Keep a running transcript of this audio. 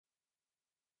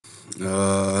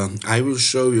I will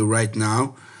show you right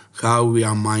now how we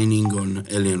are mining on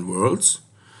Alien Worlds.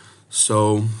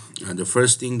 So the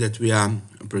first thing that we are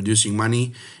producing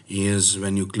money is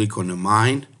when you click on a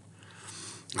mine.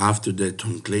 After that,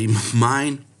 on claim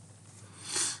mine,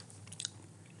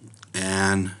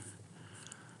 and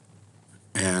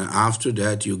after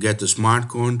that you get a smart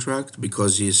contract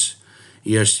because it's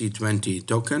ERC20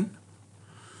 token.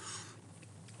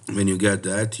 When you get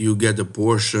that, you get a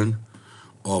portion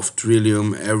of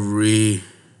Trillium every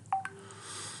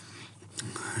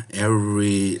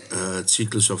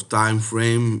cyclus of time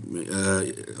frame.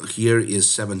 Here is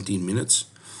 17 minutes,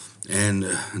 and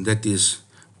that is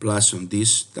plus on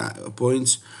these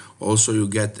points. Also, you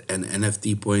get an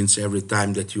NFT points every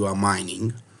time that you are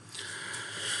mining.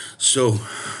 So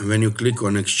when you click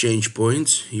on exchange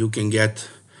points, you can get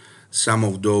some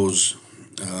of those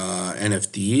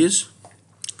NFTs,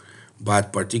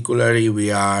 but particularly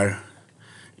we are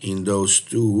in those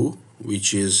two,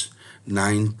 which is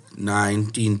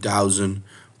 19,000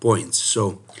 points.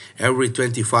 So every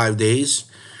 25 days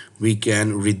we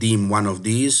can redeem one of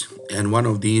these, and one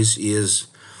of these is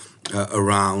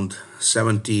around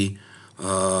 $70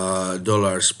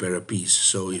 per piece.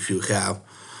 So if you have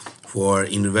for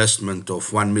investment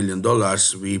of $1 million,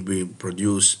 we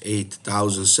produce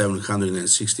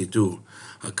 8,762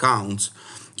 accounts.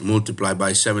 Multiplied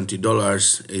by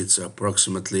 $70, it's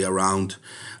approximately around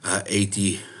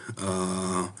 80.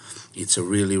 It's a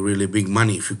really, really big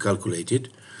money if you calculate it.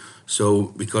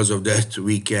 So because of that,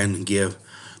 we can give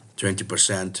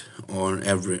 20% on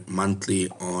every monthly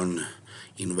on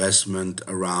investment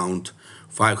around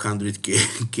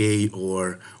 500K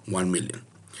or 1 million.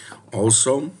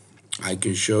 Also, I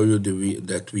can show you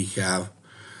that we have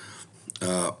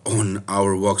on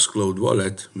our Voxcloud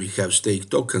wallet, we have stake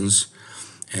tokens,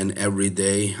 and every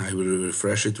day, I will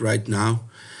refresh it right now,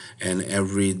 and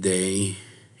every day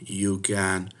you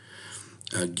can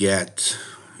get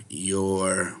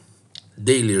your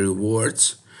daily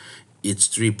rewards. It's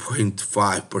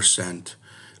 3.5%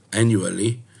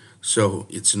 annually, so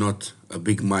it's not a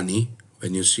big money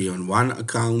when you see on one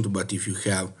account, but if you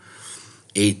have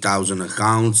 8,000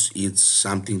 accounts, it's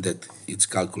something that it's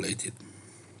calculated.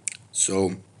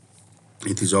 So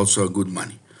it is also a good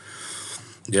money.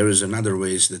 There is another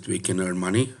ways that we can earn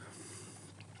money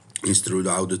is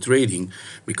throughout the trading,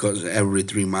 because every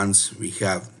 3 months we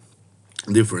have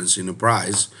difference in the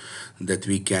price that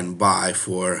we can buy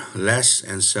for less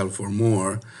and sell for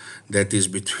more. That is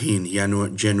between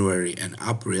January and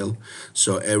April.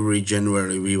 So every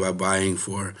January we were buying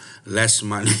for less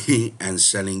money and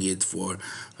selling it for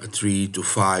 3 to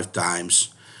 5 times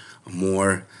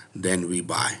more than we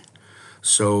buy.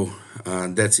 So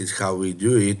that's it how we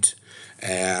do it,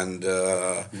 and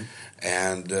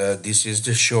this is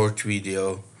the short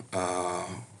video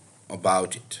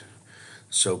about it.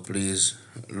 So please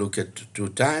look at 2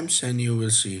 times and you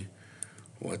will see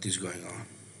what is going on.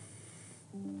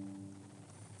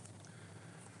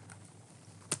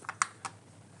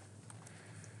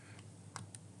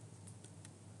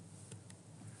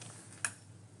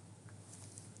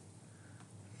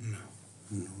 No,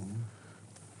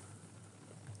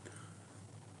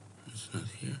 it's not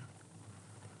here.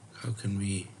 How can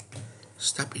we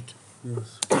stop it?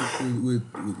 Yes, with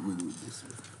this.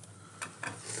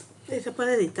 Sí, se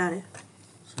puede editar, ¿eh?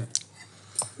 Sí.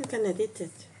 You can edit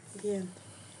it. Bien.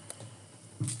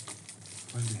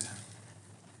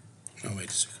 Oh, wait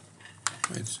a second.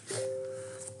 Wait a second.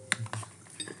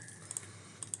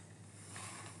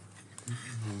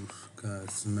 Buscar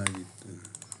Snagit.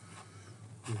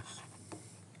 Yes.